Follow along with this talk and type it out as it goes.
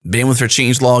Bandwidth for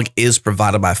Changelog is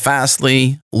provided by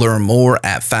Fastly. Learn more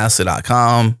at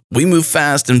fastly.com. We move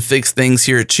fast and fix things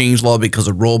here at Changelog because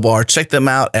of Rollbar. Check them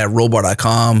out at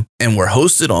rollbar.com. And we're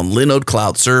hosted on Linode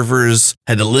Cloud servers.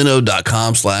 Head to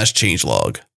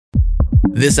linode.com/changelog.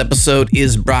 This episode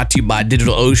is brought to you by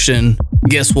DigitalOcean.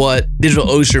 Guess what?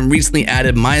 DigitalOcean recently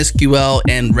added MySQL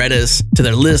and Redis to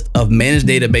their list of managed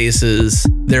databases.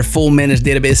 Their full managed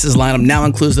databases lineup now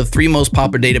includes the 3 most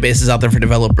popular databases out there for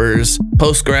developers: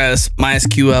 Postgres,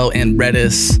 MySQL, and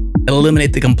Redis. It'll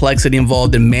eliminate the complexity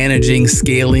involved in managing,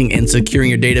 scaling, and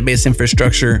securing your database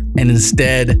infrastructure, and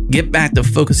instead get back to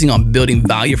focusing on building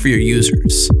value for your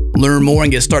users. Learn more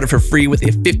and get started for free with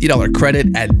a $50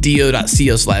 credit at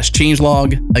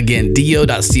do.co/changelog. Again,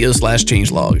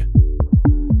 do.co/changelog.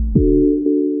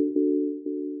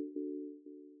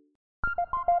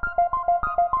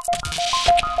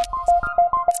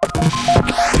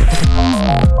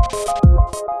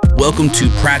 Welcome to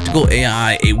Practical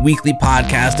AI, a weekly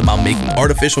podcast about making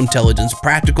artificial intelligence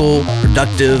practical,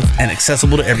 productive, and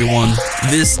accessible to everyone.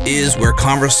 This is where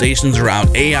conversations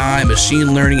around AI,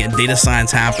 machine learning, and data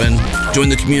science happen. Join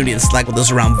the community and Slack with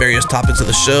us around various topics of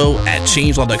the show at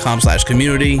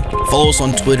changelog.com/community. Follow us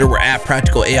on Twitter. We're at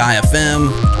Practical AI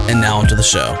FM. And now onto the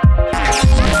show.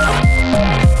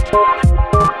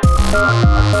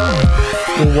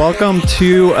 Welcome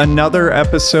to another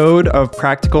episode of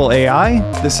Practical AI.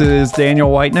 This is Daniel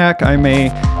Whitenack. I'm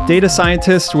a data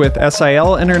scientist with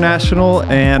SIL International,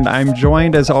 and I'm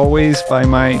joined as always by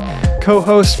my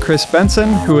co-host Chris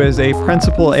Benson, who is a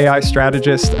principal AI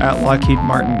strategist at Lockheed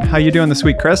Martin. How you doing this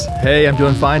week, Chris? Hey, I'm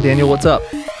doing fine. Daniel, what's up?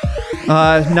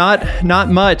 Not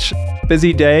much.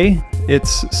 Busy day.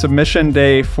 It's submission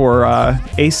day for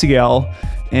ACL,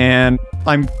 and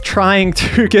I'm trying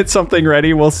to get something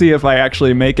ready. We'll see if I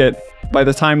actually make it. By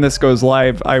the time this goes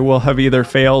live, I will have either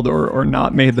failed or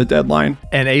not made the deadline.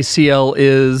 And ACL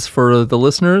is, for the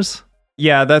listeners?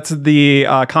 Yeah, that's the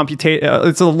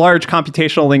it's a large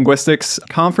computational linguistics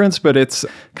conference, but it's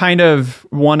kind of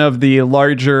one of the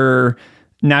larger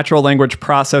natural language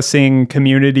processing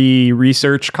community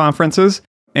research conferences.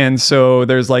 And so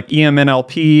there's like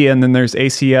EMNLP, and then there's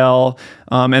ACL,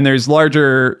 and there's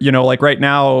larger, like right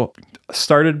now,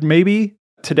 started maybe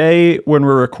today when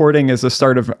we're recording is the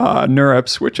start of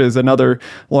NeurEps, which is another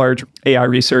large AI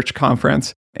research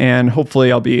conference. And hopefully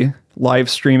I'll be live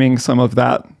streaming some of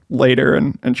that later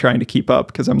and trying to keep up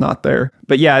because I'm not there.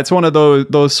 But yeah, it's one of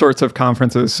those sorts of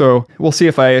conferences. So we'll see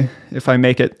if I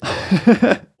make it.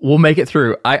 We'll make it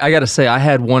through. I got to say, I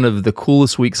had one of the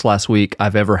coolest weeks last week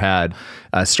I've ever had.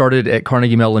 Started at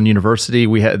Carnegie Mellon University.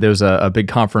 There's a big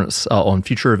conference on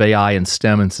future of AI and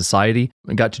STEM and society.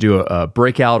 I got to do a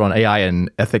breakout on AI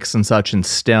and ethics and such in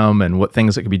STEM and what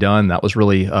things that could be done. That was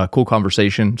really a cool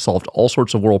conversation. Solved all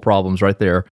sorts of world problems right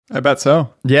there. I bet so.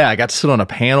 Yeah, I got to sit on a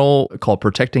panel called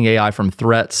Protecting AI from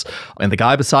Threats. And the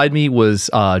guy beside me was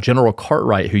General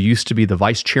Cartwright, who used to be the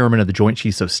vice chairman of the Joint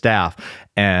Chiefs of Staff.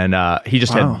 And he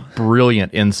just had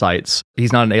brilliant insights.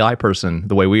 He's not an AI person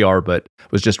the way we are, but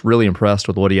was just really impressed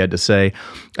with what he had to say.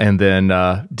 And then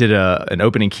did an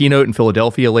opening keynote in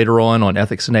Philadelphia later on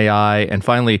ethics and AI. And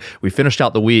finally, we finished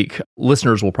out the week.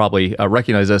 Listeners will probably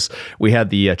recognize this. We had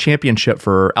the championship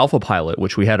for Alpha Pilot,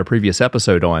 which we had a previous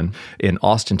episode on in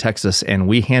Austin, Texas. And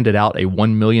we handed out a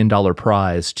 $1 million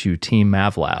prize to Team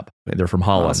MavLab. They're from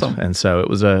Holland. Awesome. And so it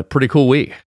was a pretty cool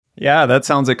week. Yeah, that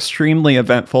sounds extremely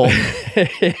eventful.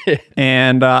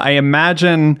 And I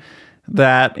imagine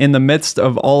that in the midst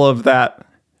of all of that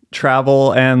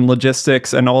travel and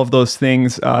logistics and all of those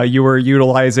things, you were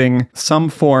utilizing some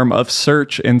form of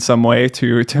search in some way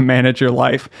to manage your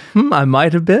life. I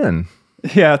might have been.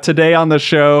 Yeah, today on the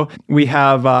show, we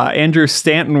have Andrew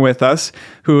Stanton with us,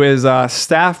 who is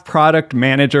staff product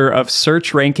manager of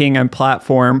search ranking and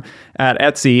platform at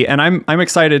Etsy. And I'm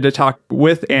excited to talk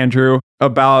with Andrew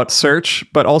about search,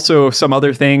 but also some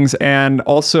other things. And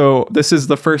also, this is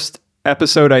the first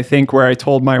episode, I think, where I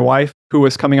told my wife who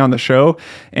was coming on the show,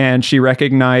 and she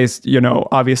recognized,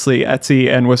 obviously Etsy,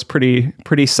 and was pretty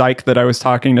psyched that I was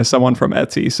talking to someone from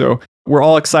Etsy. So we're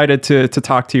all excited to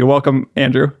talk to you. Welcome,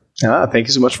 Andrew. Thank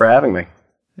you so much for having me.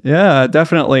 Yeah,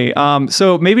 definitely.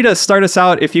 So maybe to start us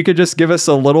out, if you could just give us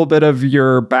a little bit of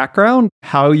your background,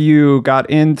 how you got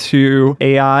into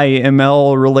AI,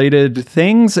 ML related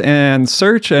things and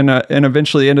search, and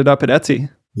eventually ended up at Etsy.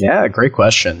 Yeah, great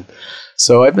question.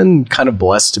 So I've been kind of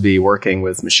blessed to be working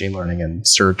with machine learning and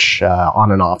search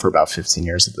on and off for about 15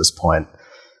 years at this point.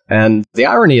 And the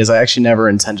irony is I actually never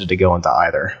intended to go into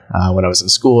either. When I was in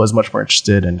school, I was much more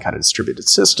interested in kind of distributed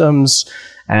systems.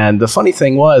 And the funny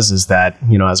thing is that,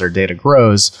 as our data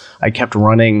grows, I kept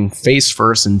running face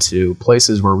first into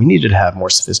places where we needed to have more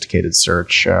sophisticated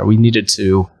search. We needed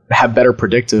to have better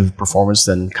predictive performance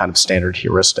than kind of standard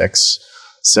heuristics.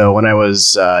 So when I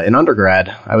was in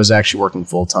undergrad, I was actually working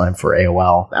full-time for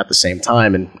AOL at the same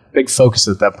time. And big focus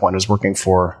at that point was working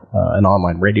for an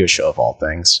online radio show of all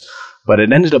things. But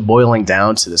it ended up boiling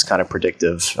down to this kind of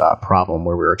predictive problem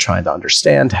where we were trying to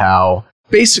understand how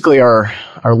basically our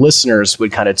listeners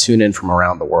would kind of tune in from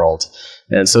around the world.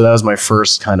 And so that was my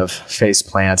first kind of face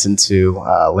plant into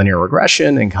linear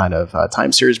regression and kind of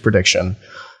time series prediction.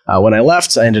 When I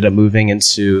left, I ended up moving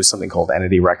into something called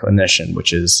entity recognition,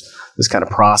 which is this kind of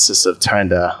process of trying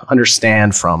to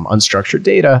understand from unstructured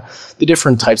data the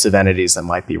different types of entities that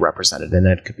might be represented. And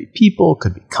it could be people,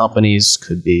 could be companies,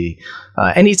 could be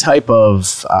any type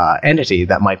of entity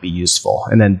that might be useful.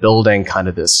 And then building kind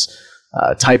of this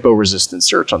typo-resistant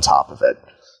search on top of it.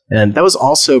 And that was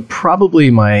also probably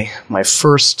my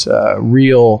first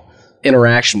real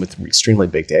interaction with extremely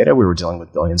big data. We were dealing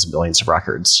with billions and billions of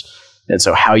records. And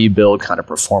so how you build kind of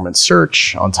performance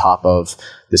search on top of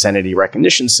this entity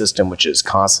recognition system, which is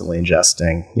constantly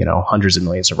ingesting, hundreds of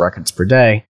millions of records per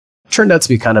day, turned out to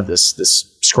be kind of this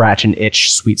scratch and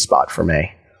itch sweet spot for me.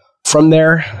 From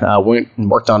there, went and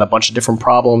worked on a bunch of different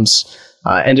problems.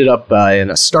 Ended up in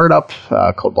a startup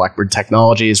called Blackbird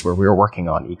Technologies, where we were working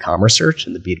on e-commerce search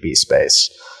in the B2B space.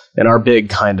 And our big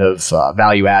kind of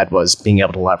value add was being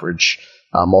able to leverage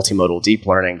multimodal deep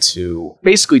learning to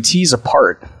basically tease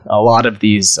apart a lot of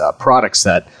these products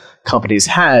that companies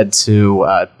had to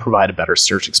provide a better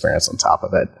search experience on top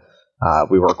of it.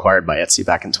 We were acquired by Etsy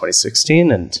back in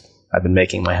 2016, and I've been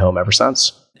making my home ever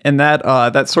since. And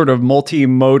that sort of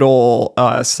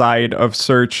multimodal side of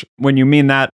search, when you mean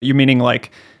that, you meaning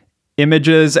like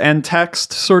images and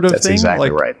text sort of That's thing? That's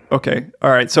exactly right. Okay. All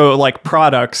right. So like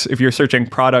products, if you're searching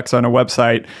products on a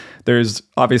website, there's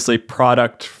obviously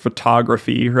product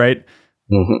photography, right?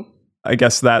 Mm-hmm. I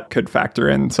guess that could factor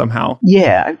in somehow.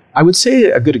 Yeah. I would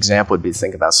say a good example would be to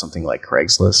think about something like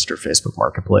Craigslist or Facebook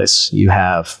Marketplace. You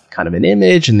have kind of an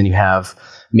image, and then you have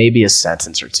maybe a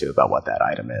sentence or two about what that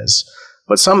item is.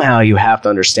 But somehow you have to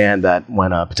understand that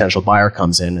when a potential buyer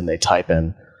comes in and they type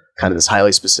in kind of this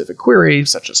highly specific query,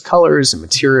 such as colors and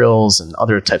materials and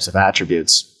other types of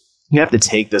attributes, you have to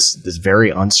take this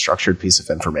very unstructured piece of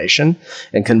information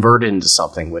and convert it into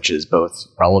something which is both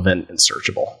relevant and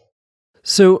searchable.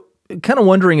 So kind of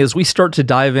wondering, as we start to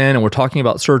dive in and we're talking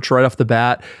about search right off the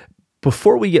bat,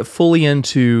 before we get fully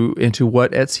into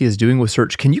what Etsy is doing with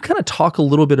search, can you kind of talk a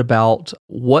little bit about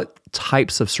what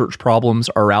types of search problems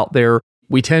are out there?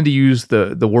 We tend to use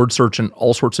the word search in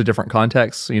all sorts of different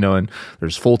contexts, and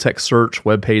there's full text search,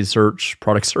 web page search,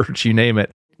 product search, you name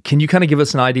it. Can you kind of give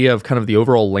us an idea of kind of the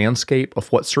overall landscape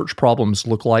of what search problems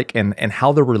look like and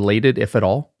how they're related, if at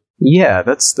all? Yeah,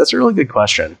 that's a really good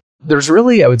question. There's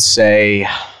really, I would say,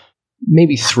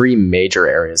 maybe three major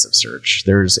areas of search.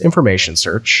 There's information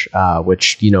search,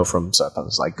 which, from something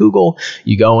like Google,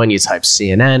 you go in, you type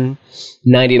CNN.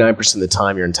 99% of the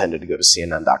time, you're intended to go to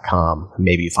CNN.com.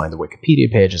 Maybe you find the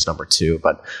Wikipedia page as number 2,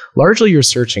 but largely you're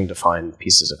searching to find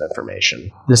pieces of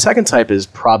information. The second type is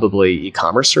probably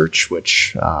e-commerce search,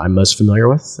 which I'm most familiar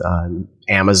with.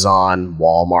 Amazon,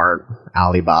 Walmart,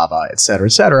 Alibaba, et cetera,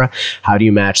 et cetera. How do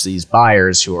you match these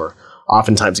buyers who are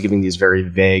oftentimes giving these very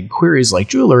vague queries like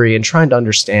jewelry and trying to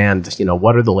understand,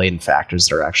 what are the latent factors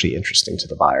that are actually interesting to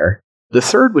the buyer? The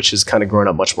third, which has kind of grown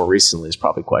up much more recently, is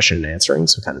probably question and answering.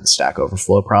 So kind of the Stack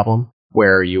Overflow problem,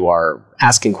 where you are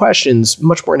asking questions,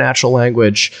 much more natural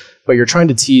language, but you're trying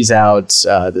to tease out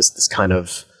this kind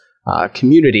of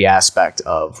community aspect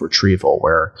of retrieval,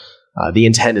 where the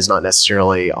intent is not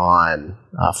necessarily on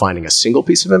finding a single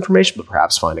piece of information, but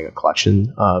perhaps finding a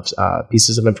collection of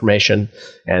pieces of information.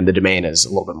 And the domain is a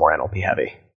little bit more NLP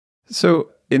heavy. So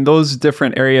in those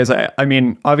different areas, I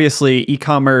mean, obviously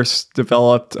e-commerce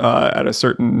developed at a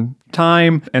certain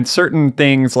time, and certain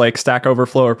things like Stack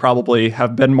Overflow are probably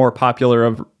have been more popular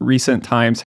of recent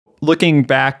times. Looking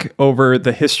back over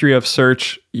the history of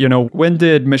search, when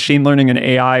did machine learning and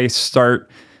AI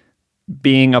start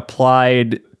being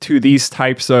applied to these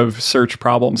types of search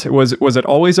problems? Was it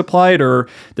always applied, or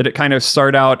did it kind of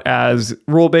start out as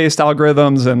rule-based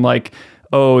algorithms and like,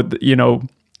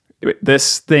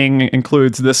 this thing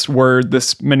includes this word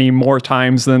this many more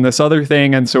times than this other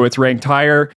thing, and so it's ranked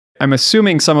higher? I'm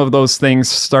assuming some of those things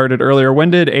started earlier. When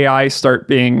did AI start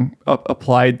being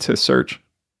applied to search?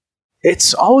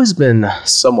 It's always been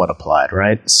somewhat applied,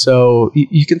 right? So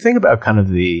you can think about kind of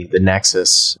the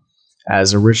nexus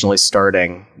as originally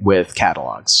starting with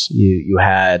catalogs. You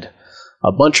had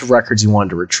a bunch of records you wanted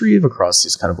to retrieve across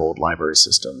these kind of old library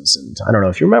systems. And I don't know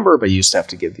if you remember, but you used to have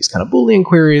to give these kind of Boolean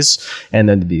queries and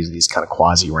then these kind of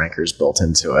quasi-rankers built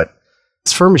into it.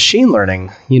 For machine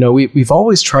learning, we've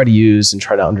always tried to use and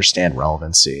try to understand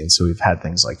relevancy. And so we've had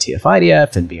things like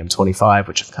TF-IDF and BM25,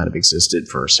 which have kind of existed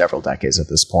for several decades at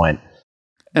this point.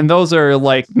 And those are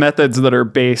like methods that are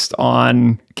based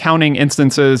on counting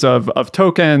instances of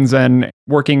tokens and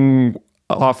working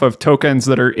off of tokens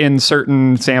that are in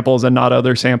certain samples and not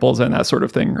other samples and that sort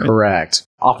of thing, right? Correct.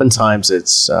 Oftentimes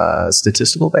it's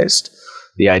statistical based.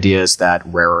 The idea is that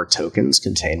rarer tokens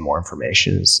contain more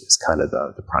information is kind of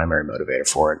the primary motivator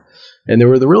for it. And they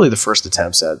were really the first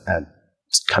attempts at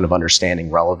kind of understanding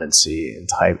relevancy and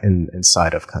type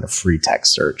inside of kind of free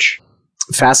text search.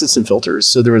 Facets and filters.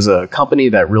 So there was a company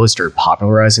that really started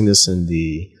popularizing this in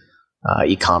the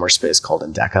e-commerce space called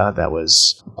Endeca. That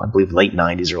was, I believe, late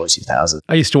 90s, early 2000s.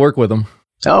 I used to work with them.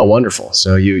 Oh, wonderful.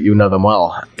 So you know them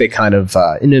well. They kind of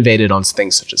innovated on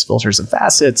things such as filters and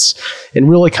facets and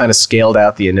really kind of scaled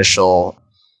out the initial,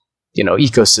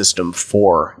 ecosystem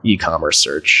for e-commerce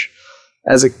search.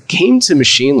 As it came to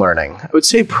machine learning, I would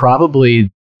say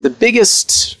probably the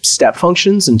biggest step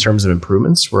functions in terms of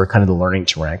improvements were kind of the learning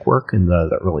to rank work in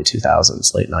the early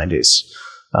 2000s, late 90s,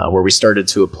 where we started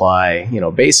to apply,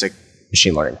 basic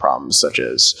machine learning problems such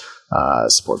as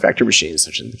support vector machines,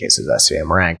 such in the case of SVM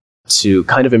rank, to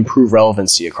kind of improve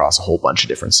relevancy across a whole bunch of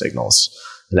different signals.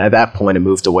 And at that point, it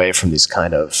moved away from these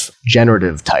kind of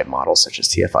generative type models such as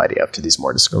TF-IDF to these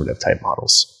more discriminative type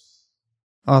models.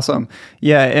 Awesome.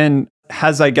 Yeah. And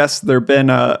has, I guess, there been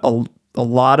a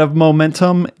lot of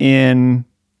momentum in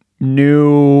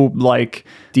new like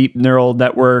deep neural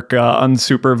network,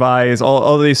 unsupervised,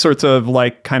 all these sorts of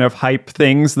like kind of hype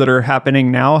things that are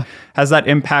happening now? Has that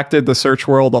impacted the search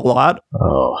world a lot?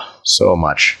 Oh, so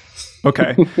much.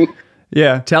 Okay.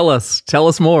 Yeah. Tell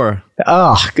us more.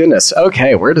 Oh, goodness.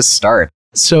 Okay, where to start?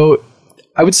 So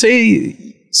I would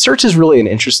say search is really an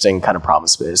interesting kind of problem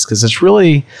space because it's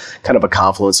really kind of a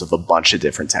confluence of a bunch of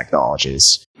different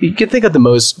technologies. You can think of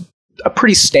a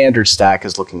pretty standard stack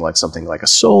as looking like something like a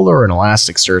Solr or an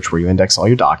Elasticsearch where you index all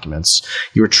your documents.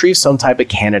 You retrieve some type of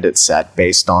candidate set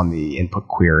based on the input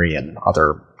query and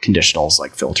other conditionals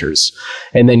like filters.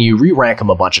 And then you re-rank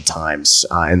them a bunch of times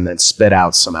and then spit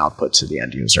out some output to the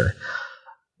end user.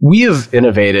 We have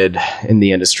innovated in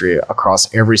the industry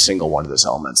across every single one of those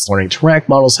elements. Learning to rank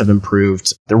models have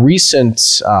improved. The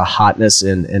recent hotness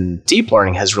in deep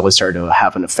learning has really started to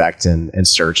have an effect in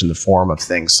search in the form of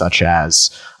things such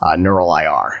as neural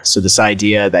IR. So this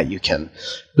idea that you can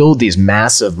build these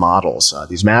massive models,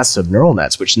 these massive neural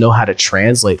nets, which know how to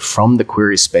translate from the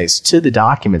query space to the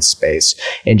document space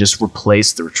and just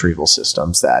replace the retrieval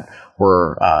systems that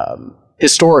were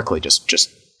historically just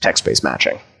text-based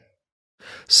matching.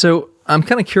 So I'm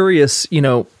kind of curious,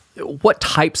 what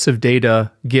types of data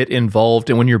get involved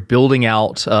and when you're building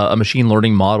out a machine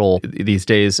learning model these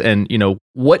days, and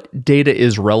what data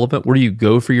is relevant? Where do you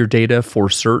go for your data for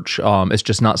search? It's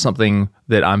just not something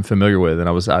that I'm familiar with, and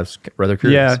I was rather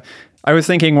curious. Yeah. I was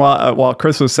thinking while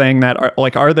Chris was saying that,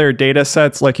 are there data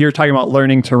sets, like you're talking about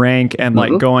learning to rank and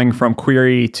like going from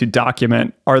query to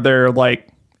document, are there like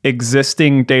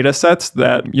existing data sets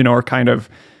that, are kind of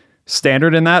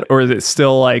standard in that, or is it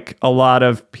still like a lot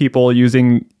of people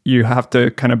you have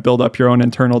to kind of build up your own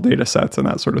internal data sets and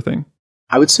that sort of thing?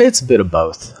 I would say it's a bit of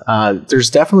both. There's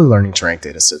definitely learning to rank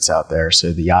data sets out there.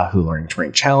 So the Yahoo Learning to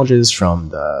Rank challenges from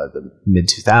the mid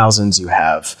 2000s, you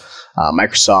have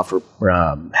Microsoft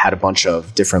had a bunch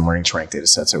of different learning to rank data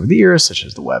sets over the years, such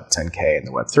as the Web 10K and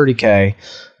the Web 30K.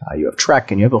 You have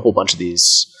Trek, and you have a whole bunch of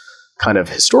these kind of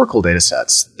historical data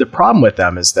sets. The problem with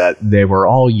them is that they were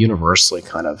all universally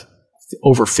kind of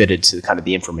overfitted to kind of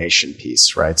the information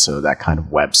piece, right? So that kind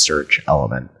of web search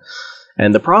element.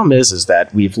 And the problem is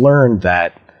that we've learned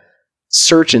that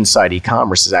search inside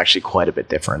e-commerce is actually quite a bit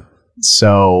different.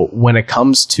 So when it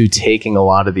comes to taking a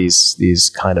lot of these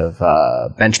kind of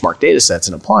benchmark data sets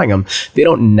and applying them, they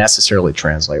don't necessarily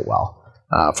translate well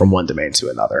from one domain to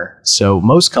another. So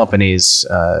most companies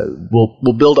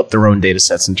will build up their own data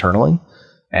sets internally,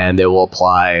 and they will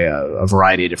apply a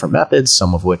variety of different methods,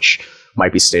 some of which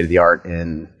might be state-of-the-art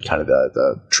in kind of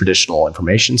the traditional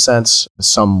information sense,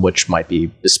 some which might be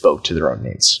bespoke to their own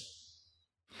needs.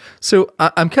 So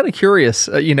I'm kind of curious,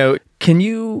 can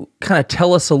you kind of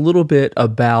tell us a little bit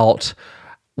about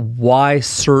why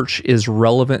search is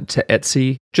relevant to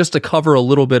Etsy? Just to cover a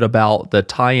little bit about the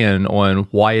tie-in on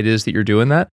why it is that you're doing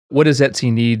that. What does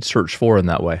Etsy need search for in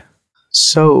that way?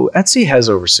 So Etsy has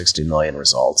over 60 million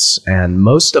results, and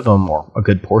most of them, or a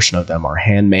good portion of them, are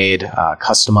handmade,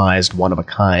 customized, one of a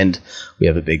kind. We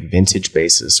have a big vintage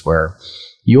basis where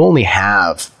you only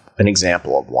have an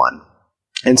example of one.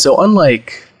 And so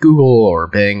unlike Google or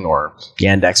Bing or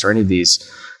Yandex or any of these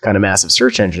kind of massive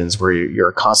search engines where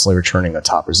you're constantly returning a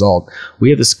top result, we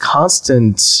have this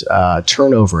constant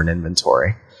turnover in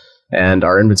inventory, and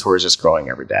our inventory is just growing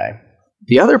every day.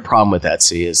 The other problem with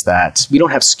Etsy is that we don't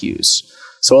have SKUs.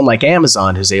 So unlike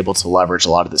Amazon, who's able to leverage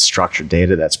a lot of the structured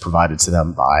data that's provided to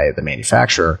them by the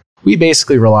manufacturer, we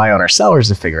basically rely on our sellers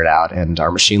to figure it out and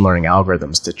our machine learning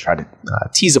algorithms to try to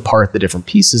tease apart the different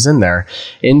pieces in there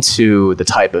into the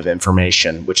type of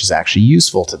information which is actually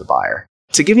useful to the buyer.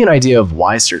 To give you an idea of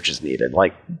why search is needed,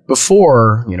 like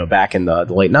before, back in the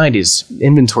late 90s,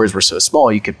 inventories were so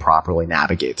small you could properly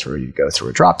navigate through. You'd go through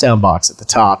a drop-down box at the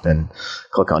top and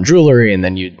click on jewelry, and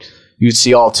then you'd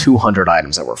see all 200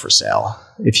 items that were for sale.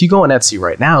 If you go on Etsy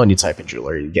right now and you type in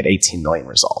jewelry, you get 18 million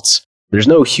results. There's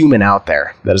no human out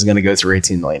there that is going to go through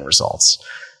 18 million results.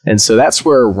 And so that's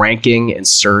where ranking and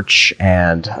search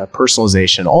and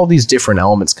personalization, all these different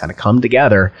elements kind of come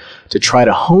together to try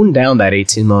to hone down that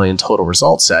 18 million total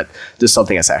result set to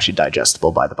something that's actually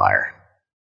digestible by the buyer.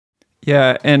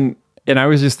 Yeah, and I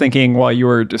was just thinking while you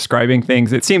were describing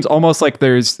things, it seems almost like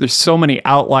there's so many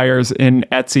outliers in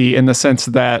Etsy in the sense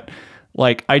that,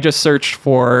 like, I just searched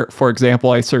for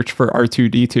example, I searched for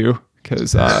R2-D2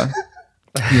 because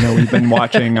we've been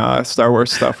watching Star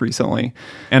Wars stuff recently,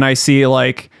 and I see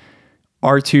like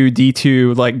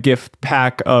R2-D2 like gift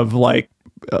pack of like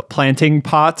planting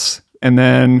pots, and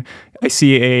then I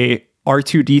see a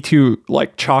R2-D2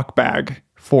 like chalk bag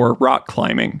for rock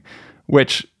climbing,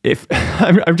 which if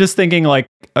I'm just thinking like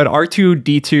an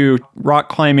R2-D2 rock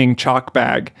climbing chalk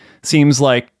bag seems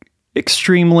like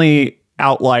extremely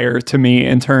outlier to me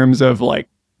in terms of like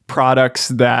products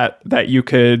that you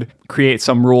could create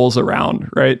some rules around,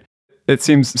 right? It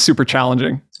seems super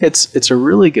challenging. It's a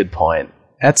really good point.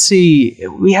 Etsy,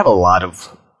 we have a lot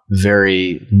of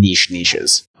very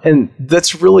niches. And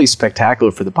that's really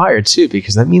spectacular for the buyer too,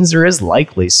 because that means there is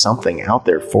likely something out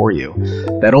there for you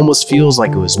that almost feels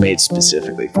like it was made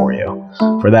specifically for you.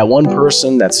 For that one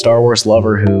person, that Star Wars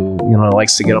lover who,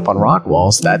 likes to get up on rock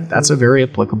walls, that's a very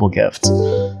applicable gift.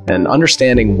 And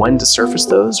understanding when to surface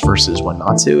those versus when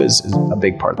not to is a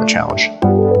big part of the challenge.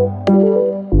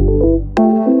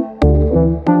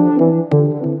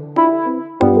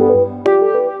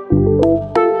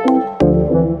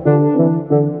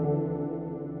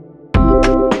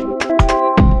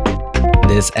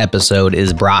 This episode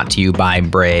is brought to you by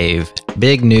Brave.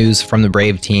 Big news from the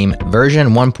Brave team. Version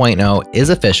 1.0 is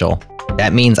official.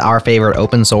 That means our favorite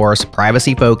open source,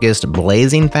 privacy-focused,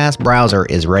 blazing fast browser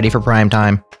is ready for prime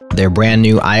time. Their brand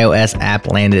new iOS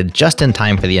app landed just in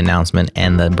time for the announcement,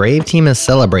 and the Brave team is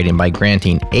celebrating by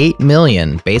granting 8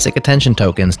 million basic attention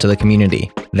tokens to the community.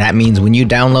 That means when you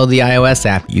download the iOS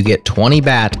app, you get 20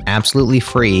 BAT absolutely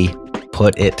free.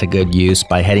 Put it to good use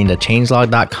by heading to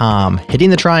changelog.com, hitting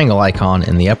the triangle icon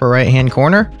in the upper right-hand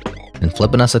corner, and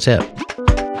flipping us a tip.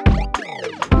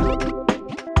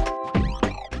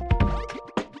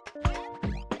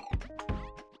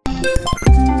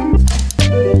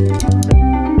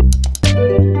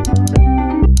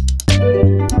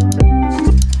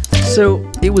 So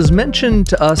it was mentioned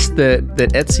to us that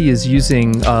Etsy is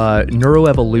using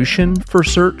neuroevolution for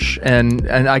search, and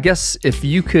I guess if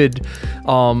you could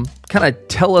kind of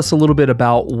tell us a little bit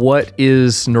about what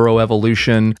is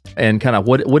neuroevolution and kind of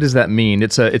what does that mean?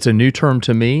 It's a new term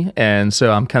to me, and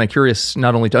so I'm kind of curious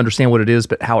not only to understand what it is,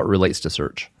 but how it relates to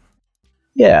search.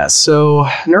 Yeah, so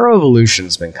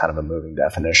neuroevolution's been kind of a moving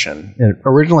definition. It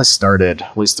originally started,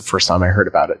 at least the first time I heard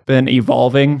about it, been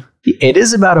evolving. It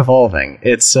is about evolving.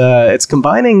 It's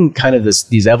combining kind of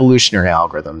these evolutionary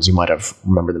algorithms. You might have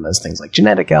remembered them as things like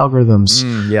genetic algorithms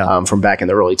from back in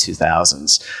the early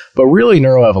 2000s. But really,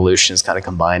 neuroevolution is kind of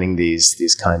combining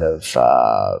these kind of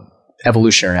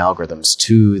evolutionary algorithms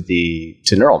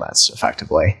to neural nets,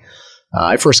 effectively.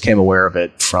 I first came aware of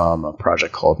it from a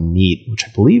project called NEAT, which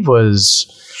I believe was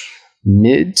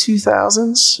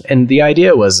mid-2000s. And the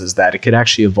idea is that it could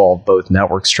actually evolve both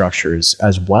network structures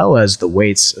as well as the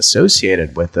weights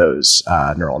associated with those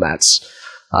neural nets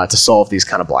to solve these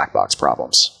kind of black box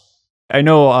problems. I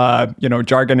know,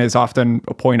 jargon is often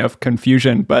a point of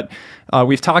confusion, but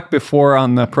we've talked before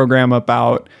on the program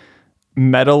about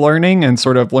meta learning and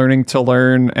sort of learning to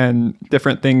learn and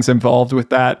different things involved with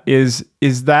that. Is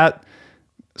that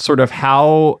sort of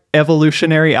how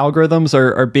evolutionary algorithms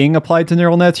are being applied to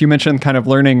neural nets? You mentioned kind of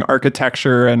learning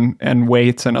architecture and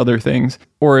weights and other things.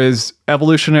 Or is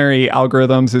evolutionary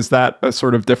algorithms, is that a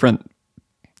sort of different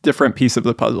different piece of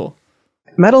the puzzle?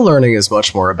 Meta learning is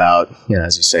much more about,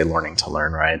 as you say, learning to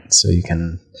learn, right? So you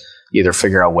can either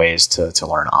figure out ways to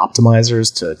learn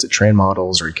optimizers to train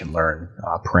models, or you can learn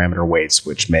parameter weights,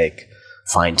 which make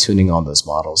fine-tuning on those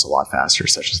models a lot faster,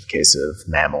 such as the case of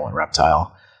mammal and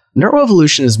reptile.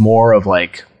 Neuroevolution is more of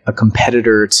like a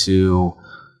competitor to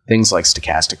things like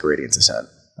stochastic gradient descent,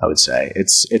 I would say.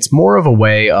 It's more of a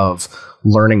way of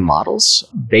learning models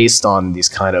based on these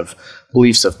kind of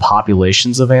beliefs of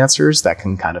populations of answers that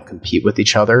can kind of compete with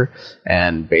each other,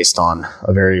 and based on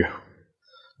a very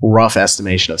rough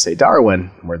estimation of, say, Darwin,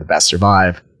 where the best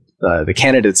survive, the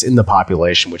candidates in the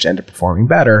population which end up performing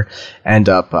better end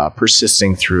up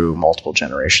persisting through multiple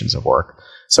generations of work.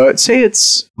 So I'd say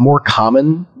it's more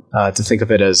common to think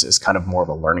of it as kind of more of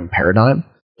a learning paradigm.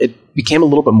 It became a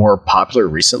little bit more popular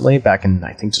recently. Back in,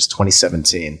 I think, just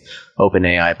 2017,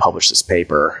 OpenAI published this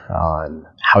paper on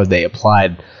how they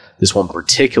applied this one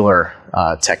particular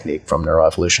technique from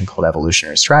neuroevolution called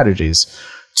evolutionary strategies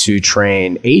to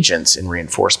train agents in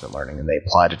reinforcement learning. And they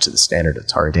applied it to the standard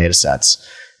Atari data sets.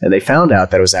 And they found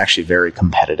out that it was actually very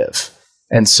competitive.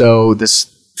 And so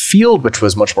this field, which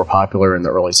was much more popular in the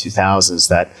early 2000s,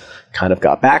 that kind of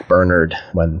got backburnered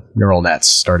when neural nets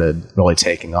started really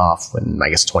taking off in, I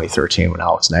guess, 2013, when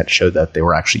AlexNet showed that they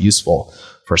were actually useful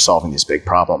for solving these big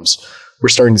problems. We're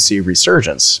starting to see a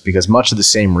resurgence because much of the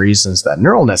same reasons that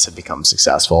neural nets have become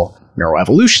successful,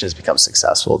 neuroevolution has become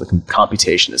successful. The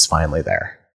computation is finally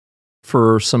there.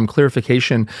 For some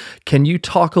clarification, can you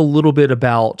talk a little bit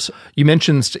about, you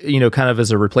mentioned, kind of as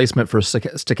a replacement for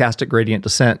stochastic gradient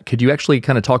descent, could you actually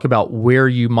kind of talk about where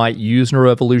you might use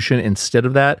neuroevolution instead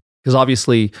of that? Because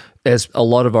obviously, as a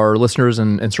lot of our listeners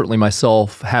and certainly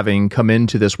myself having come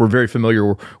into this, we're very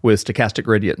familiar with stochastic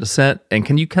gradient descent. And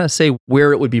can you kind of say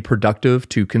where it would be productive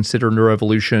to consider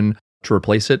neuroevolution to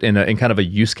replace it in kind of a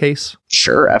use case?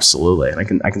 Sure, absolutely.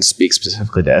 And I can speak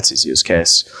specifically to Etsy's use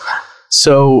case.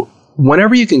 So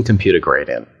whenever you can compute a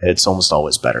gradient, it's almost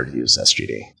always better to use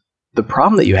SGD. The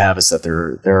problem that you have is that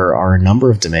there are a number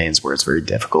of domains where it's very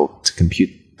difficult to compute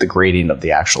the gradient of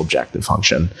the actual objective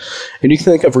function. And you can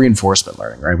think of reinforcement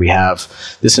learning, right? We have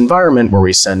this environment where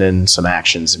we send in some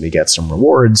actions and we get some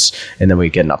rewards, and then we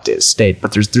get an updated state.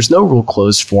 But there's no real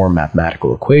closed form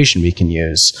mathematical equation we can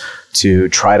use to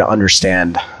try to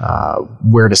understand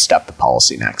where to step the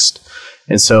policy next.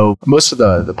 And so most of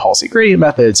the policy gradient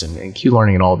methods and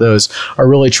Q-learning and all of those are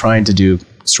really trying to do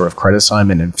sort of credit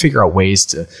assignment and figure out ways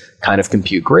to kind of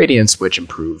compute gradients which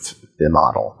improve the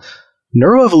model.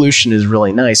 Neuroevolution is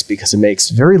really nice because it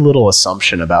makes very little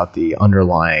assumption about the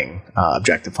underlying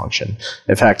objective function.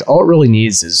 In fact, all it really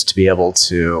needs is to be able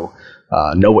to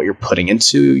know what you're putting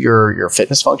into your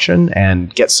fitness function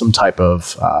and get some type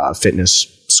of fitness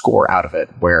score out of it,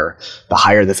 where the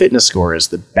higher the fitness score is,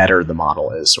 the better the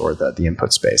model is, or the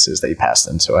input space is that you passed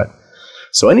into it.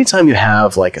 So anytime you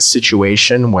have like a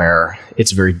situation where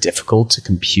it's very difficult to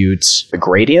compute the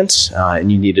gradient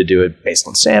and you need to do it based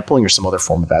on sampling or some other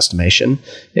form of estimation,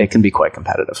 it can be quite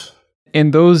competitive.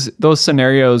 In those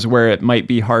scenarios where it might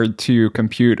be hard to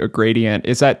compute a gradient,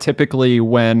 is that typically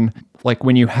when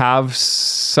you have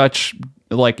such,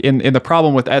 like in the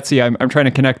problem with Etsy, I'm trying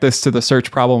to connect this to the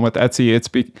search problem with Etsy.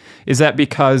 Is that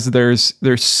because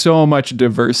there's so much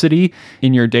diversity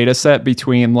in your data set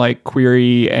between like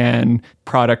query and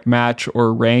product match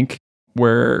or rank,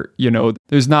 where,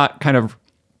 there's not kind of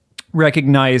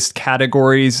recognized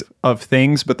categories of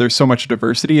things, but there's so much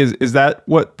diversity? Is that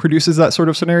what produces that sort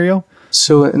of scenario?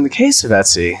 So in the case of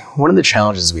Etsy, one of the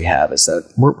challenges we have is that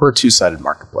we're a two-sided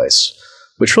marketplace,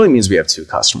 which really means we have two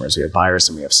customers. We have buyers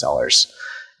and we have sellers.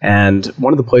 And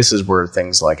one of the places where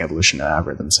things like evolutionary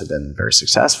algorithms have been very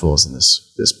successful is in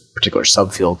this particular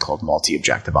subfield called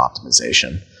multi-objective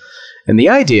optimization. And the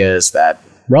idea is that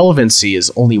relevancy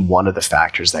is only one of the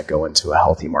factors that go into a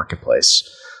healthy marketplace.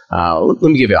 Let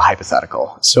me give you a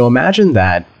hypothetical. So imagine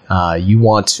that you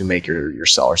want to make your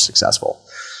seller successful.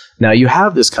 Now, you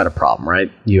have this kind of problem,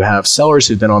 right? You have sellers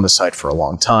who've been on the site for a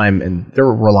long time, and they're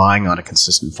relying on a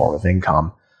consistent form of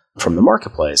income from the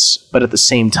marketplace. But at the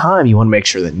same time, you want to make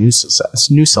sure that new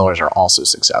sellers are also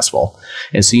successful.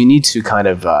 And so you need to kind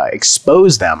of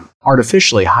expose them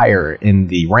artificially higher in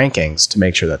the rankings to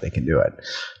make sure that they can do it.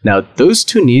 Now, those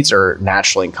two needs are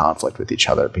naturally in conflict with each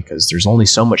other because there's only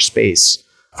so much space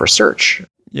for search.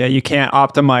 Yeah, you can't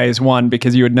optimize one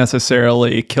because you would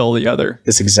necessarily kill the other.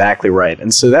 That's exactly right.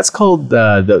 And so that's called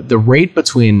the rate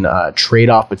between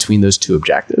trade-off between those two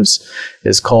objectives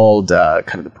is called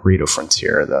kind of the Pareto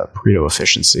frontier, the Pareto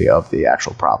efficiency of the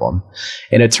actual problem.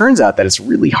 And it turns out that it's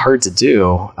really hard to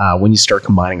do when you start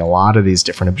combining a lot of these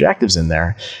different objectives in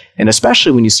there. And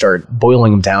especially when you start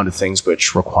boiling them down to things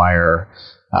which require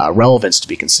relevance to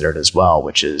be considered as well,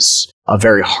 which is a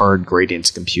very hard gradient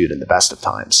to compute in the best of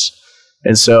times.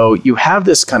 And so you have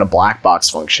this kind of black box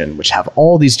function, which have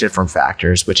all these different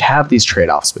factors, which have these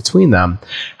trade-offs between them.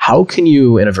 How can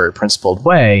you, in a very principled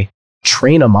way,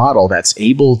 train a model that's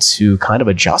able to kind of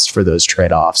adjust for those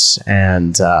trade-offs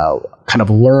and kind of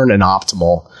learn an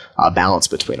optimal balance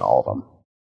between all of them?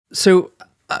 So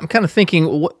I'm kind of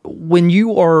thinking, when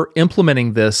you are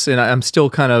implementing this, and I'm still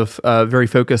kind of very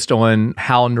focused on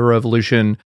how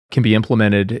neuroevolution can be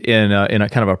implemented in a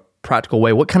kind of a practical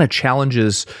way, what kind of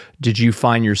challenges did you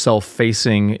find yourself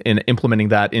facing in implementing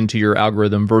that into your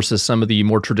algorithm versus some of the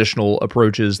more traditional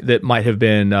approaches that might have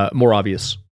been more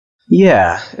obvious?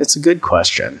 Yeah, it's a good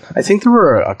question. I think there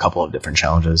were a couple of different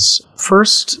challenges.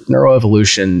 First,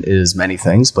 neuroevolution is many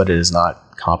things, but it is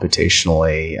not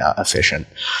computationally efficient.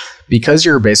 Because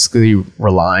you're basically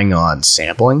relying on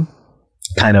sampling,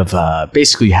 kind of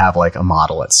basically you have like a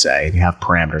model, let's say, and you have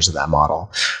parameters of that model.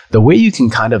 The way you can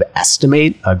kind of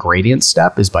estimate a gradient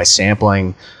step is by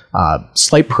sampling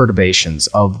slight perturbations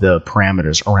of the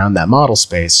parameters around that model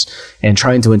space and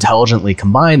trying to intelligently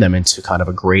combine them into kind of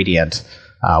a gradient,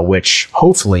 which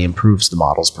hopefully improves the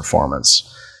model's performance.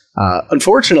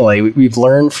 Unfortunately, we've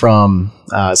learned from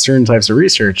certain types of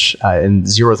research in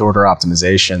zeroth order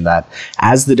optimization that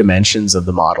as the dimensions of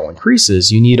the model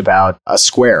increases, you need about a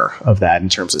square of that in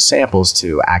terms of samples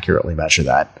to accurately measure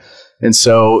that. And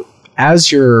so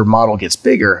as your model gets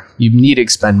bigger, you need to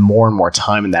expend more and more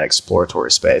time in that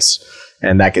exploratory space,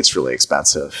 and that gets really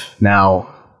expensive.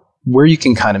 Now, where you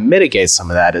can kind of mitigate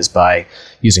some of that is by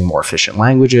using more efficient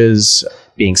languages,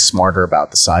 being smarter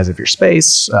about the size of your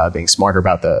space, being smarter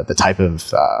about the type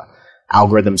of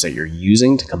algorithms that you're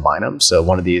using to combine them. So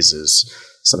one of these is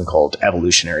something called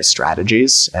evolutionary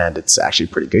strategies, and it's actually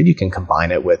pretty good. You can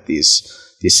combine it with these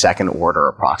second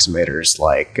order approximators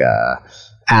like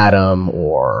Atom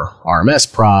or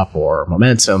RMS prop or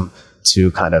momentum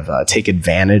to kind of take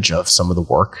advantage of some of the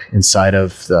work inside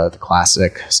of the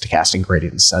classic stochastic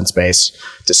gradient descent space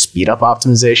to speed up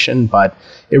optimization. But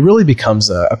it really becomes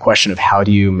a question of how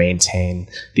do you maintain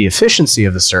the efficiency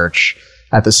of the search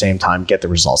at the same time get the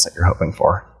results that you're hoping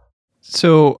for.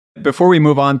 So before we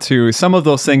move on to some of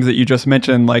those things that you just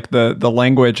mentioned, like the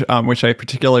language, which I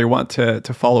particularly want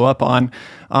to follow up on,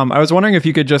 I was wondering if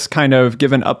you could just kind of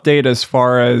give an update as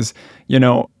far as,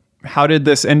 how did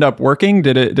this end up working?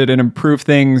 Did it improve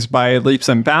things by leaps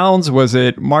and bounds? Was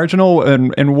it marginal?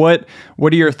 And what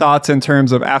are your thoughts in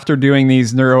terms of after doing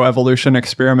these neuroevolution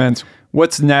experiments?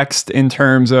 What's next in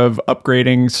terms of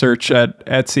upgrading search at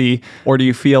Etsy? Or do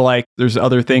you feel like there's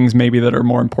other things maybe that are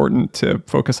more important to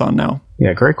focus on now?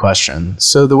 Yeah, great question.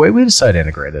 So the way we decided to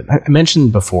integrate it, I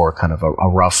mentioned before kind of a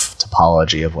rough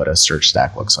topology of what a search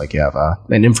stack looks like. You have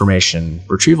an information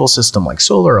retrieval system like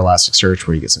Solr or Elasticsearch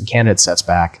where you get some candidate sets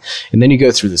back. And then you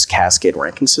go through this cascade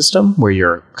ranking system where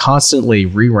you're constantly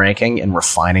re-ranking and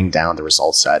refining down the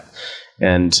result set.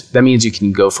 And that means you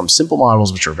can go from simple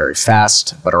models, which are very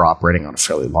fast, but are operating on a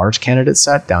fairly large candidate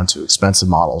set, down to expensive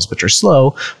models, which are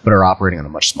slow, but are operating on a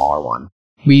much smaller one.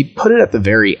 We put it at the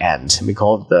very end, and we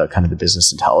call it the kind of the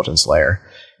business intelligence layer.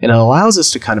 And it allows us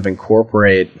to kind of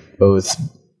incorporate both,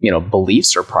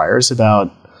 beliefs or priors about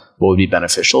what would be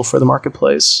beneficial for the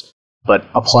marketplace, but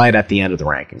apply it at the end of the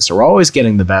ranking. So we're always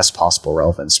getting the best possible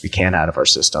relevance we can out of our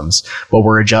systems, but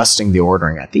we're adjusting the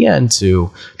ordering at the end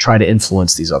to try to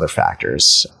influence these other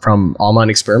factors. From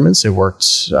online experiments, it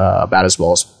worked about as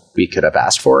well as we could have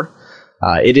asked for.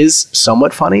 It is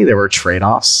somewhat funny. There were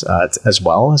trade-offs as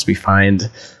well as we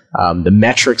find the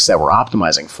metrics that we're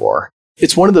optimizing for.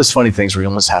 It's one of those funny things where you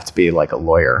almost have to be like a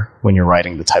lawyer when you're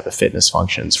writing the type of fitness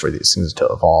functions for these things to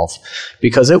evolve,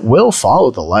 because it will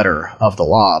follow the letter of the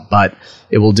law, but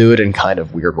it will do it in kind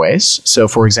of weird ways. So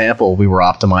for example, we were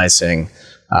optimizing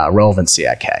relevancy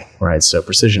at K, right? So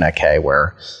precision at K,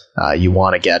 where you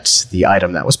want to get the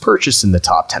item that was purchased in the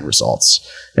top 10 results.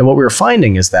 And what we were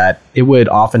finding is that it would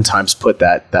oftentimes put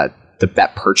that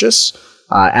purchase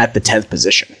at the 10th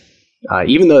position.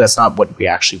 Even though that's not what we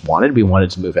actually wanted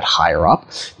to move it higher up,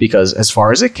 because as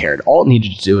far as it cared, all it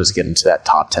needed to do was get into that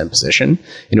top 10 position, and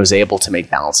it was able to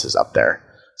make balances up there.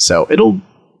 So it'll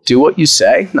do what you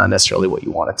say, not necessarily what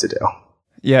you want it to do.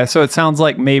 Yeah, so it sounds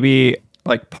like maybe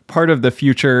like part of the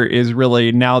future is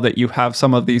really, now that you have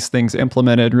some of these things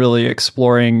implemented, really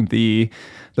exploring the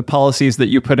policies that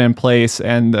you put in place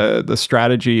and the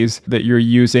strategies that you're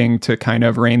using to kind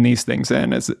of rein these things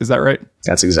in. Is that right?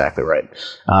 That's exactly right.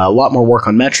 A lot more work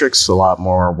on metrics, a lot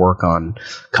more work on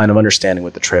kind of understanding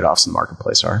what the trade-offs in the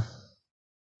marketplace are.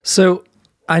 So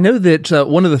I know that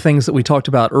one of the things that we talked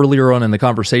about earlier on in the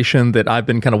conversation that I've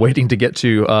been kind of waiting to get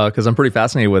to because I'm pretty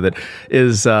fascinated with it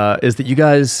is that you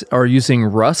guys are using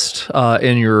Rust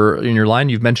in your line.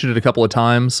 You've mentioned it a couple of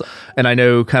times, and I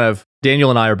know kind of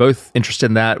Daniel and I are both interested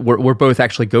in that. We're both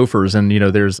actually Gophers, and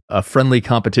there's a friendly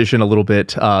competition a little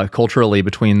bit culturally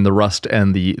between the Rust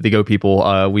and the Go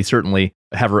people. We certainly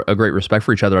have a great respect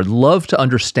for each other. I'd love to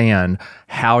understand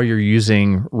how you're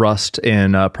using Rust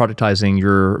in productizing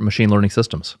your machine learning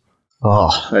systems.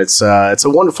 Oh, it's a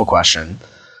wonderful question.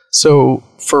 So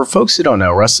for folks who don't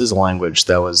know, Rust is a language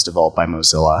that was developed by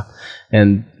Mozilla.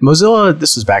 And Mozilla,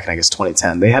 this was back in, I guess,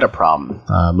 2010, they had a problem.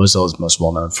 Mozilla is most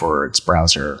well known for its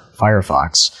browser,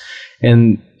 Firefox.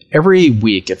 And every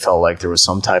week it felt like there was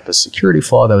some type of security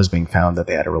flaw that was being found that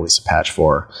they had to release a patch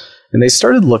for. And they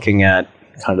started looking at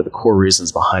kind of the core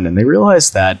reasons behind it. And they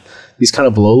realized that these kind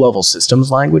of low-level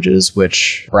systems languages,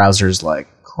 which browsers like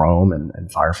Chrome and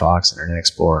Firefox and Internet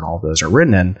Explorer and all of those are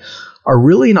written in, are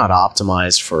really not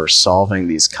optimized for solving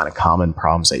these kind of common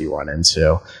problems that you run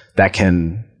into that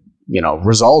can,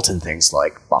 result in things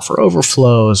like buffer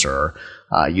overflows or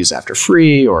use after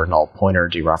free or null pointer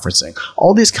dereferencing.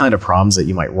 All these kind of problems that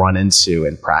you might run into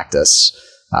in practice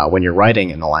when you're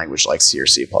writing in a language like C or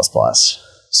C++.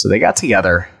 So they got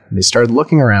together and they started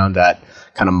looking around at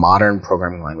kind of modern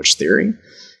programming language theory.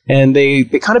 And they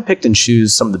kind of picked and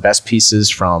choose some of the best pieces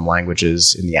from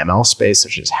languages in the ML space,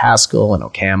 such as Haskell and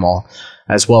OCaml,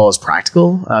 as well as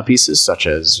practical pieces such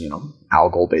as,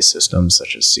 algol-based systems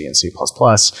such as C and C++,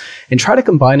 and try to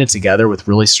combine it together with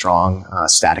really strong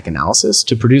static analysis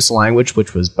to produce a language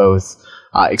which was both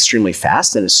extremely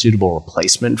fast and a suitable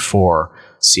replacement for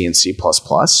C and C++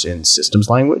 in systems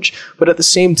language, but at the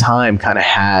same time kind of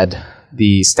had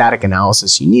the static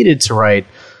analysis you needed to write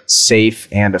safe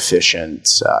and efficient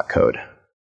code.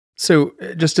 So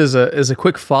just as a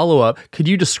quick follow-up, could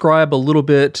you describe a little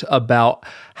bit about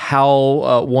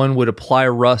how one would apply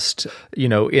Rust, in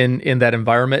that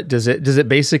environment? Does it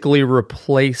basically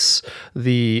replace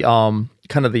the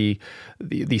kind of the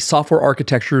software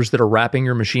architectures that are wrapping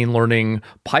your machine learning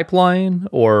pipeline,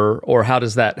 or how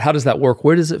does that work?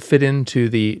 Where does it fit into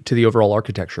the overall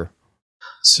architecture?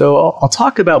 So I'll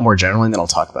talk about more generally, and then I'll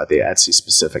talk about the Etsy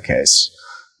specific case.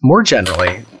 More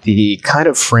generally, the kind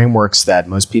of frameworks that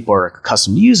most people are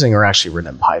accustomed to using are actually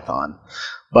written in Python.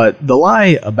 But the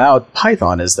lie about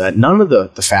Python is that none of the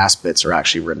fast bits are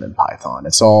actually written in Python.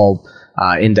 It's all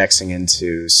indexing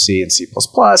into C and C++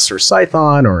 or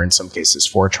Python, or in some cases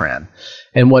Fortran.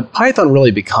 And what Python really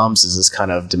becomes is this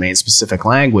kind of domain-specific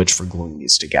language for gluing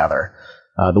these together.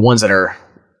 The ones that are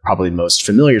probably most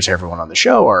familiar to everyone on the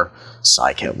show are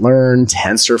scikit-learn,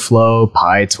 TensorFlow,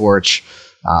 PyTorch,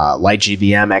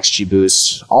 LightGBM,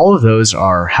 XGBoost. All of those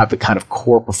have the kind of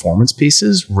core performance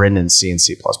pieces written in C and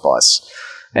C++.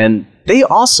 And they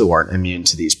also aren't immune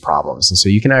to these problems. And so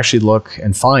you can actually look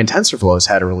and find TensorFlow's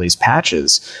had to release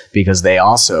patches because they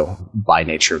also, by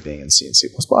nature of being in C and C++,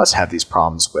 have these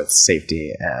problems with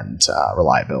safety and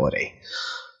reliability.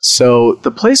 So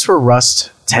the place where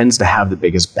Rust tends to have the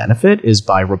biggest benefit is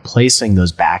by replacing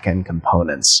those back-end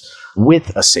components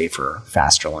with a safer,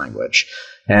 faster language.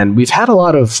 And we've had a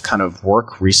lot of kind of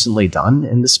work recently done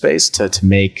in this space to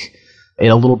make it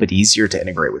a little bit easier to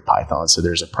integrate with Python. So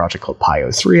there's a project called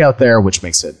Pyo3 out there, which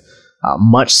makes it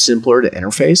much simpler to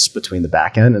interface between the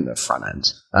back end and the front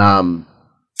end,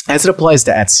 as it applies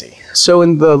to Etsy. So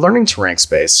in the learning to rank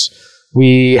space,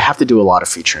 we have to do a lot of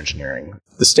feature engineering.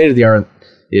 The state of the art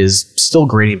is still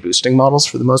gradient boosting models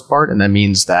for the most part, and that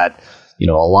means that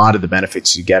a lot of the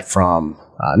benefits you get from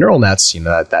neural nets,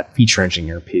 that feature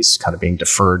engineering piece kind of being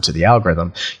deferred to the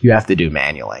algorithm, you have to do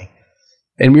manually.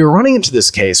 And we were running into this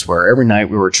case where every night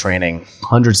we were training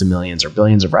hundreds of millions or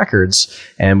billions of records,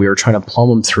 and we were trying to plumb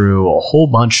them through a whole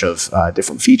bunch of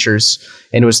different features,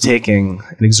 and it was taking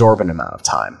an exorbitant amount of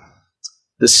time.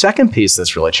 The second piece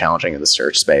that's really challenging in the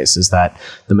search space is that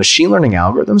the machine learning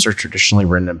algorithms are traditionally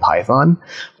written in Python,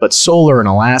 but Solr and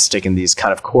Elastic and these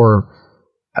kind of core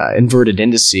inverted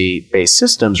indice-based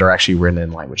systems are actually written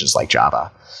in languages like Java.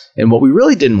 And what we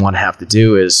really didn't want to have to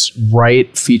do is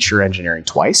write feature engineering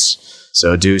twice.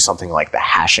 So do something like the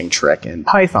hashing trick in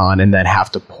Python and then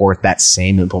have to port that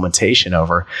same implementation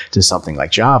over to something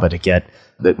like Java to get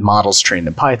the models trained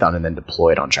in Python and then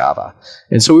deployed on Java.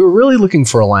 And so we were really looking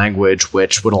for a language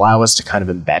which would allow us to kind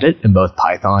of embed it in both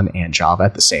Python and Java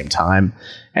at the same time.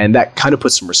 And that kind of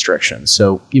puts some restrictions.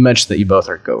 So you mentioned that you both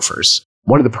are Gophers.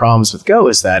 One of the problems with Go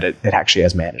is that it actually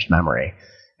has managed memory.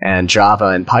 And Java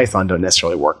and Python don't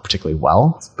necessarily work particularly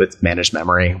well with managed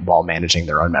memory while managing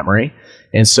their own memory.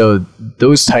 And so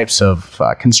those types of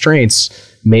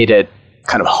constraints made it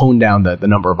kind of hone down the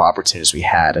number of opportunities we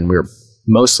had. And we were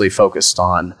mostly focused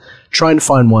on trying to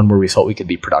find one where we felt we could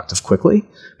be productive quickly,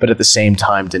 but at the same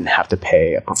time didn't have to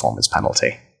pay a performance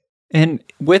penalty. And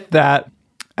with that,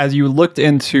 as you looked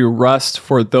into Rust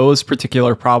for those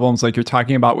particular problems, like you're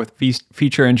talking about with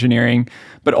feature engineering,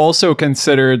 but also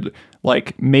considered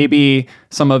like maybe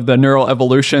some of the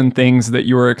neuroevolution things that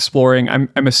you were exploring,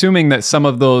 I'm assuming that some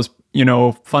of those,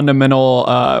 fundamental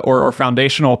or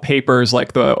foundational papers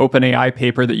like the OpenAI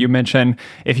paper that you mentioned,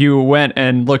 if you went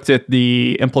and looked at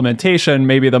the implementation,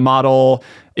 maybe the model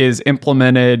is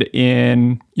implemented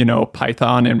in,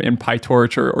 Python and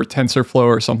PyTorch or TensorFlow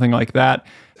or something like that.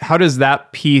 How does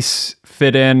that piece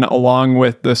fit in along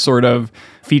with the sort of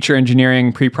feature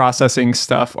engineering, pre-processing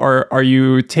stuff? Are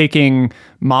you taking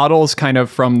models kind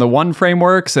of from the one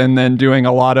frameworks and then doing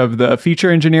a lot of the feature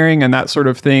engineering and that sort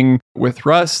of thing with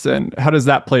Rust? And how does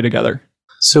that play together?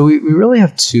 So we really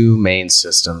have two main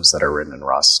systems that are written in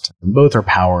Rust. Both are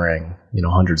powering,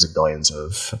 hundreds of billions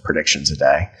of predictions a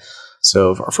day.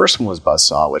 So our first one was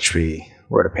Buzzsaw, which we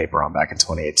wrote a paper on back in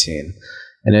 2018.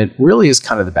 And it really is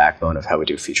kind of the backbone of how we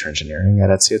do feature engineering at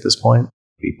Etsy at this point.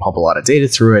 We pump a lot of data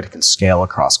through it. It can scale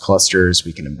across clusters.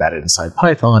 We can embed it inside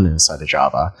Python and inside the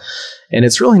Java. And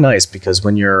it's really nice because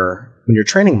when you're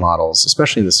training models,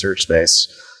 especially in the search space,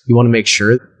 you want to make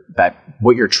sure that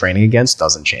what you're training against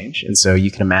doesn't change. And so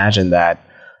you can imagine that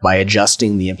by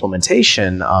adjusting the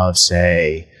implementation of,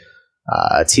 say,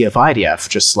 TF-IDF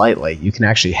just slightly, you can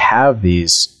actually have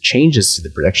these changes to the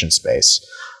prediction space.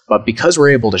 But because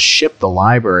we're able to ship the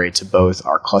library to both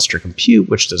our cluster compute,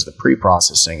 which does the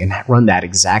pre-processing, and run that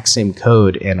exact same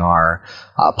code in our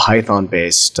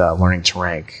Python-based learning to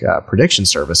rank prediction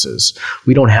services,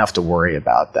 we don't have to worry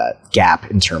about that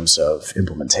gap in terms of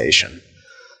implementation.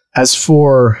 As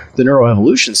for the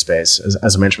neuroevolution space,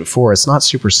 as I mentioned before, it's not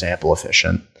super sample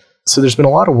efficient. So there's been a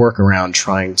lot of work around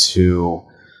trying to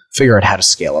figure out how to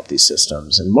scale up these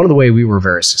systems. And one of the ways we were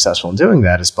very successful in doing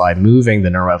that is by moving the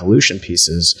neuroevolution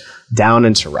pieces down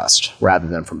into Rust rather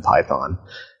than from Python.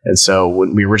 And so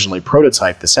when we originally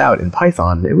prototyped this out in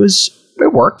Python, it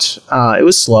worked. It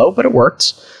was slow, but it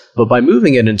worked. But by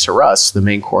moving it into Rust, the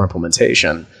main core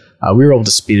implementation, we were able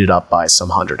to speed it up by some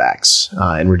 100x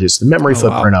and reduce the memory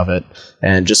footprint of it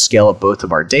and just scale up both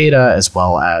of our data as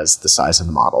well as the size of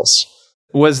the models.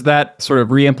 Was that sort of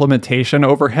re-implementation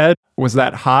overhead, was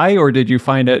that high, or did you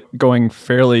find it going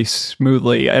fairly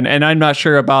smoothly? And I'm not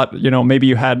sure about, maybe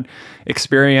you had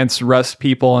experienced Rust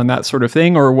people and that sort of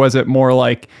thing, or was it more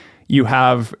like you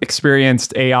have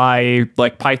experienced AI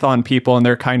like Python people and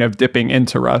they're kind of dipping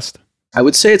into Rust? I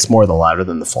would say it's more the latter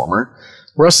than the former.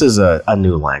 Rust is a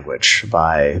new language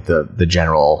by the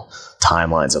general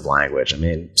timelines of language. I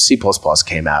mean, C++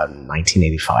 came out in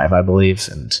 1985, I believe,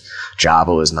 and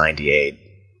Java was 98.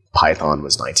 Python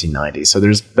was 1990. So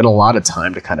there's been a lot of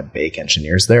time to kind of bake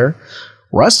engineers there.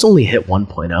 Rust only hit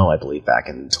 1.0, I believe, back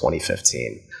in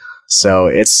 2015. So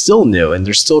it's still new, and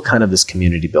there's still kind of this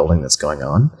community building that's going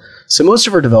on. So most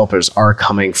of our developers are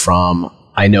coming from,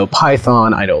 I know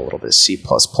Python, I know a little bit of C++.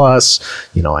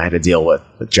 I had to deal with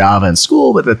Java in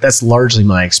school, but that's largely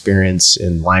my experience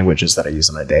in languages that I use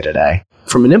on a day-to-day.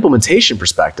 From an implementation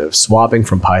perspective, swapping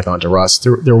from Python to Rust,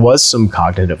 there was some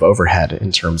cognitive overhead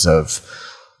in terms of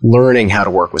learning how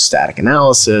to work with static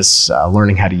analysis,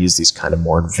 learning how to use these kind of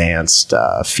more advanced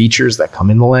features that come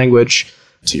in the language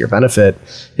to your benefit.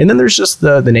 And then there's just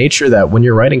the nature that when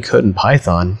you're writing code in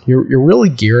Python, you're really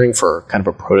gearing for kind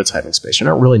of a prototyping space. You're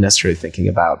not really necessarily thinking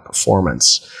about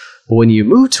performance. But when you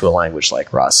move to a language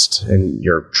like Rust and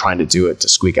you're trying to do it to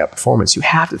squeak out performance, you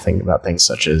have to think about things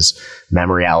such as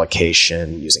memory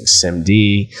allocation, using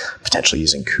SIMD, potentially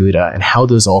using CUDA, and how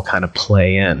those all kind of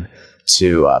play in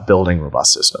to building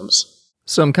robust systems.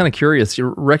 So I'm kind of curious,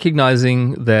 you're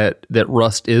recognizing that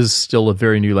Rust is still a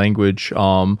very new language,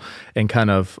 and kind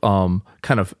of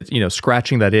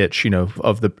scratching that itch,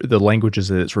 of the languages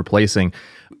that it's replacing.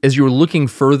 As you were looking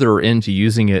further into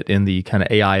using it in the kind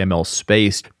of AI ML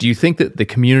space, do you think that the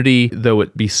community, though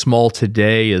it be small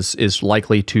today, is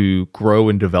likely to grow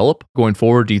and develop going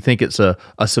forward? Do you think it's a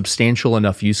substantial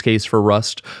enough use case for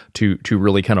Rust to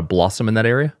really kind of blossom in that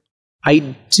area?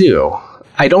 I do.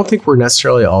 I don't think we're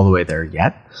necessarily all the way there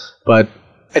yet, but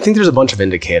I think there's a bunch of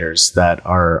indicators that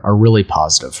are really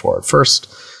positive for it. First,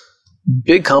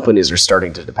 big companies are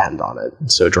starting to depend on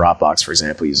it. So Dropbox, for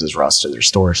example, uses Rust in their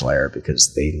storage layer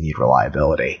because they need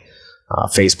reliability.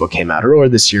 Facebook came out earlier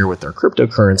this year with their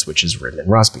cryptocurrency, which is written in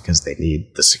Rust because they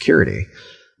need the security.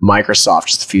 Microsoft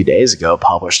just a few days ago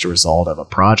published a result of a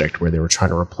project where they were trying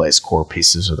to replace core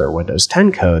pieces of their Windows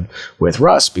 10 code with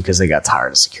Rust because they got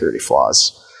tired of security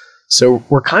flaws. So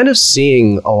we're kind of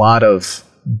seeing a lot of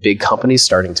big companies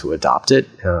starting to adopt it,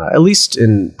 at least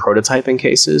in prototyping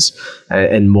cases,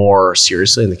 and more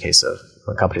seriously in the case of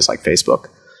companies like Facebook.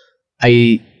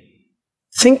 I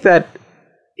think that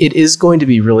it is going to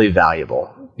be really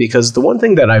valuable, because the one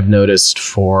thing that I've noticed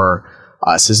for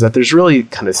us is that there's really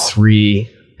kind of three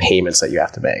payments that you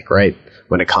have to make, right?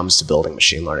 When it comes to building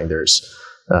machine learning, there's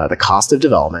the cost of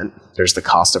development, there's the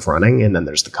cost of running, and then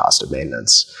there's the cost of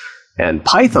maintenance. And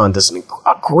Python does a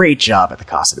great job at the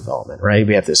cost of development, right?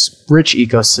 We have this rich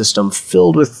ecosystem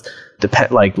filled with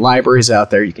libraries out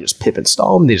there. You can just pip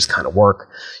install them. They just kind of work.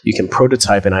 You can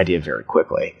prototype an idea very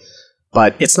quickly.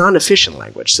 But it's not an efficient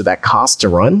language, so that cost to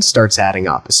run starts adding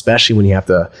up, especially when you have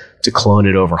to clone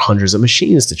it over hundreds of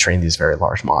machines to train these very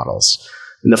large models.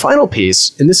 And the final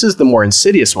piece, and this is the more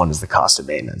insidious one, is the cost of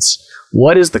maintenance.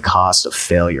 What is the cost of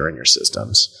failure in your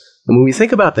systems? And when we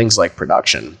think about things like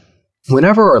production,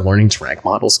 whenever our learning to rank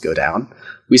models go down,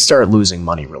 we start losing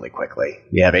money really quickly.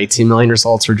 We have 18 million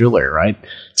results for jewelry, right?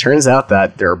 Turns out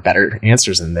that there are better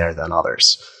answers in there than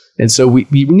others. And so we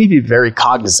need to be very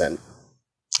cognizant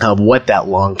of what that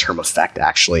long-term effect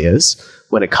actually is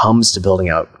when it comes to building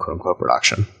out quote-unquote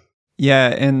production. Yeah,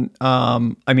 and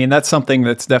I mean, that's something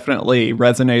that's definitely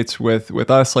resonates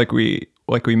with us, like we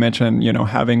mentioned,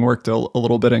 having worked a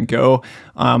little bit in Go.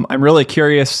 I'm really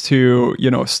curious to,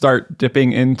 start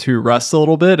dipping into Rust a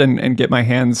little bit and get my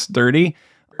hands dirty.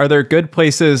 Are there good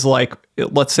places, like,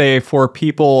 let's say, for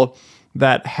people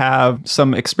that have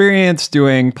some experience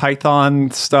doing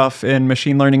Python stuff in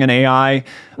machine learning and AI?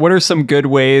 What are some good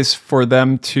ways for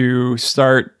them to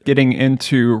start getting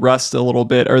into Rust a little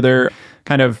bit? Are there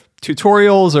kind of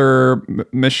tutorials or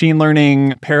machine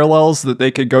learning parallels that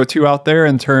they could go to out there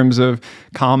in terms of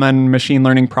common machine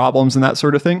learning problems and that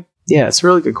sort of thing? Yeah, it's a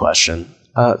really good question.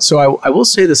 So I will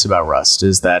say this about Rust,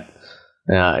 is that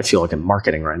I feel like I'm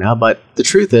marketing right now, but the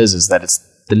truth is that it's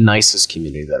the nicest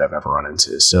community that I've ever run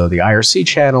into. So the IRC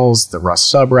channels, the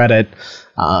Rust subreddit,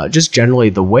 just generally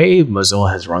the way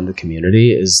Mozilla has run the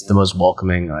community is the most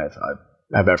welcoming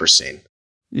I've ever seen.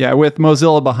 Yeah, with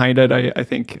Mozilla behind it, I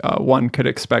think one could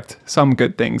expect some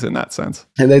good things in that sense.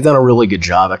 And they've done a really good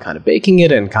job at kind of baking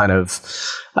it and kind of...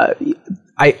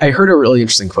 I heard a really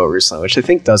interesting quote recently, which I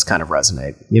think does kind of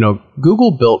resonate.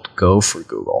 Google built Go for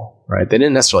Google, right? They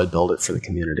didn't necessarily build it for the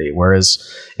community,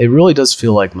 whereas it really does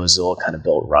feel like Mozilla kind of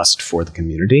built Rust for the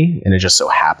community, and it just so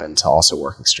happened to also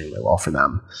work extremely well for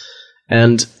them.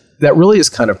 And that really is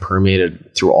kind of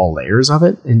permeated through all layers of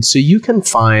it. And so you can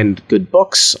find good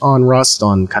books on Rust,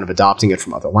 on kind of adopting it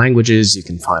from other languages. You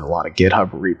can find a lot of GitHub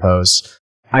repos.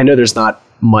 I know there's not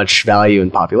much value in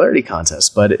popularity contests,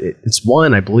 but it's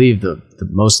one, I believe, the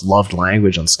most loved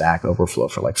language on Stack Overflow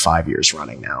for like 5 years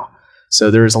running now. So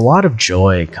there's a lot of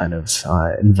joy kind of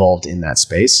involved in that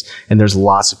space, and there's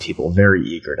lots of people very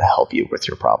eager to help you with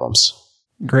your problems.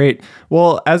 Great.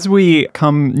 Well, as we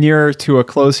come near to a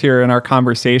close here in our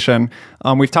conversation,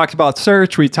 we've talked about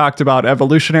search, we've talked about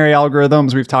evolutionary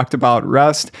algorithms, we've talked about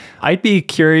Rust. I'd be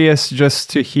curious just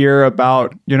to hear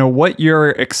about, what you're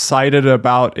excited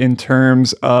about in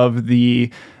terms of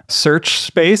the search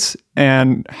space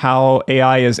and how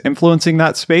AI is influencing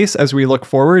that space as we look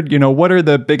forward. What are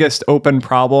the biggest open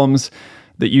problems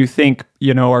that you think,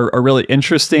 are really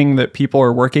interesting that people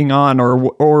are working on,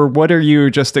 or what are you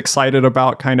just excited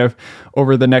about kind of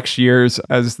over the next years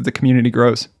as the community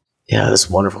grows? Yeah, that's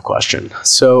a wonderful question.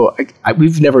 So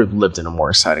we've never lived in a more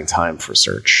exciting time for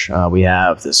search. We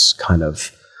have this kind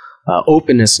of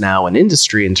openness now in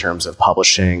industry in terms of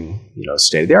publishing,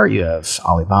 state of the art. You have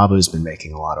Alibaba, who's been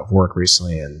making a lot of work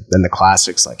recently, and then the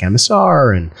classics like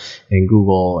MSR and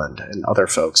Google and other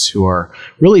folks who are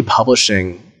really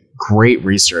publishing great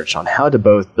research on how to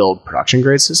both build production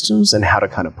grade systems and how to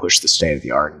kind of push the state of the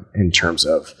art in terms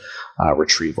of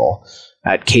retrieval.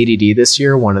 At KDD this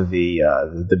year, one of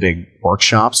the big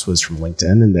workshops was from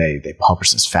LinkedIn, and they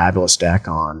published this fabulous deck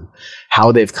on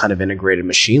how they've kind of integrated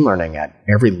machine learning at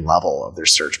every level of their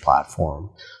search platform.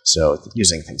 So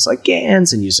using things like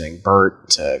GANs and using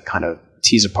BERT to kind of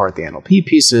tease apart the NLP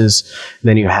pieces.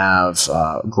 Then you have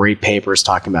great papers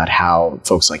talking about how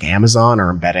folks like Amazon are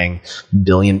embedding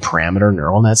billion parameter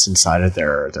neural nets inside of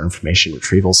their information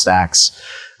retrieval stacks.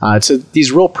 To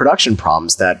these real production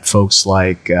problems that folks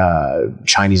like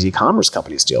Chinese e-commerce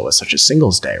companies deal with, such as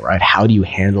Singles Day, right? How do you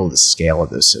handle the scale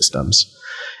of those systems?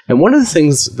 And one of the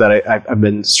things that I've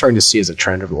been starting to see as a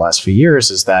trend over the last few years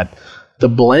is that the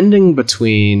blending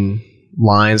between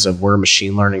lines of where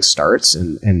machine learning starts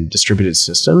and distributed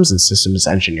systems and systems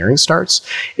engineering starts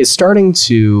is starting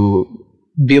to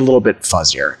be a little bit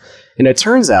fuzzier. And it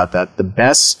turns out that the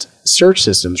best search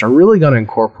systems are really going to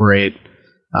incorporate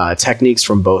techniques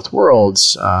from both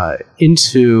worlds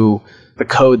into the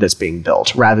code that's being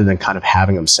built rather than kind of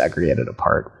having them segregated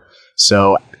apart.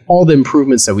 So all the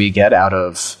improvements that we get out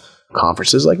of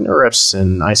conferences like NeurIPS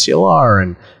and ICLR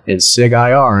and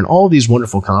SIG-IR and all these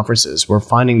wonderful conferences, we're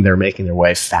finding they're making their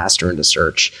way faster into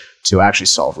search to actually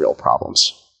solve real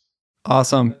problems.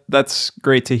 Awesome. That's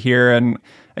great to hear. And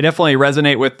I definitely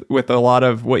resonate with a lot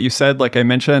of what you said, like I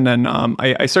mentioned. And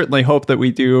I certainly hope that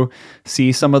we do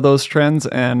see some of those trends.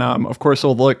 And of course,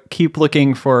 we'll keep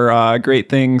looking for great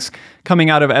things coming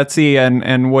out of Etsy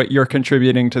and what you're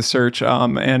contributing to search.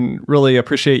 And really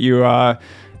appreciate you,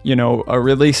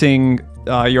 releasing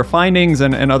your findings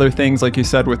and other things, like you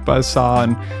said, with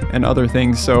Buzzsaw and other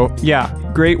things. So yeah,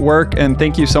 great work. And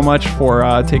thank you so much for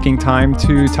taking time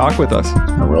to talk with us.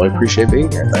 I really appreciate being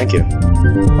here. Thank you.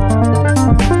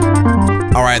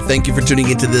 All right, thank you for tuning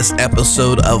into this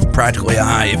episode of Practical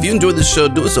AI. If you enjoyed the show,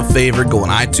 do us a favor, go on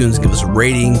iTunes, give us a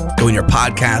rating, go in your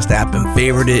podcast app and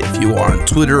favorite it. If you are on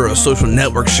Twitter or a social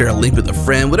network, share a link with a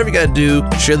friend. Whatever you got to do,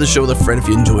 share the show with a friend if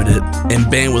you enjoyed it. And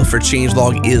bandwidth for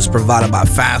changelog is provided by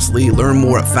Fastly. Learn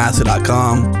more at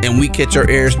Fastly.com. And we catch our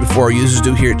errors before our users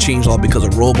do here at Changelog because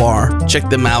of Rollbar. Check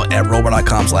them out at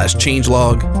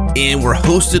rollbar.com/changelog. And we're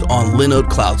hosted on Linode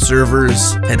Cloud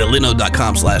servers. Head to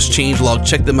linode.com/changelog.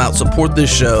 Check them out. Support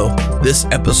this show. This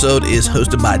episode is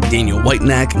hosted by Daniel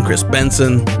Whitenack and Chris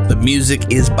Benson. The music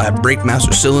is by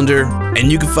Breakmaster Cylinder. And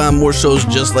you can find more shows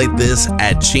just like this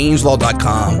at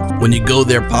changelog.com. When you go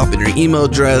there, pop in your email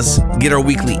address, get our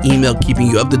weekly email keeping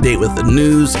you up to date with the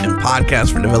news and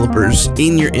podcasts for developers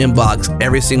in your inbox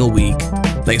every single week.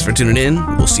 Thanks for tuning in.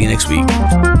 We'll see you next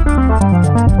week.